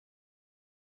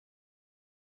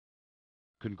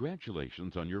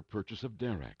Congratulations on your purchase of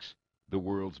Darex, the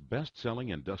world's best-selling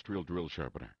industrial drill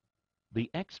sharpener.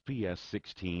 The XPS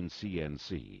 16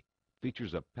 CNC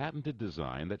features a patented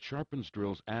design that sharpens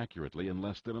drills accurately in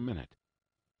less than a minute.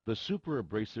 The super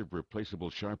abrasive replaceable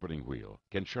sharpening wheel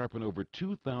can sharpen over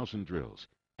 2,000 drills,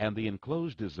 and the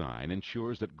enclosed design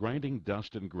ensures that grinding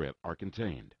dust and grit are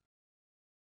contained.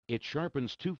 It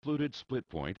sharpens two fluted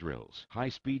split-point drills,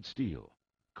 high-speed steel,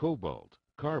 cobalt,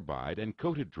 carbide, and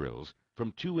coated drills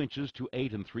from 2 inches to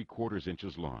 8 3/4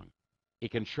 inches long.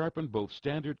 It can sharpen both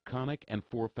standard conic and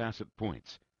 4-facet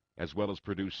points, as well as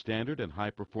produce standard and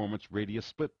high-performance radius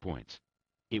split points.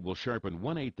 It will sharpen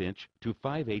 1/8 inch to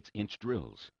 5/8 inch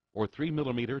drills, or 3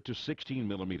 millimeter to 16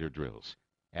 millimeter drills,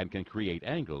 and can create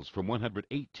angles from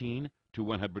 118 to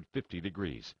 150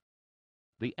 degrees.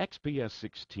 The XPS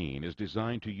 16 is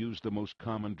designed to use the most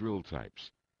common drill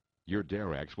types. Your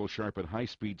Darex will sharpen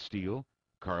high-speed steel,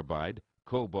 carbide,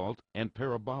 cobalt, and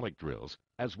parabolic drills,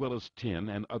 as well as tin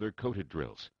and other coated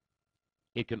drills.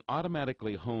 It can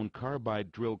automatically hone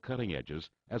carbide drill cutting edges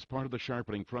as part of the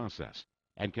sharpening process,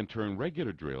 and can turn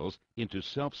regular drills into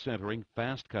self-centering,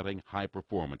 fast-cutting,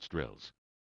 high-performance drills.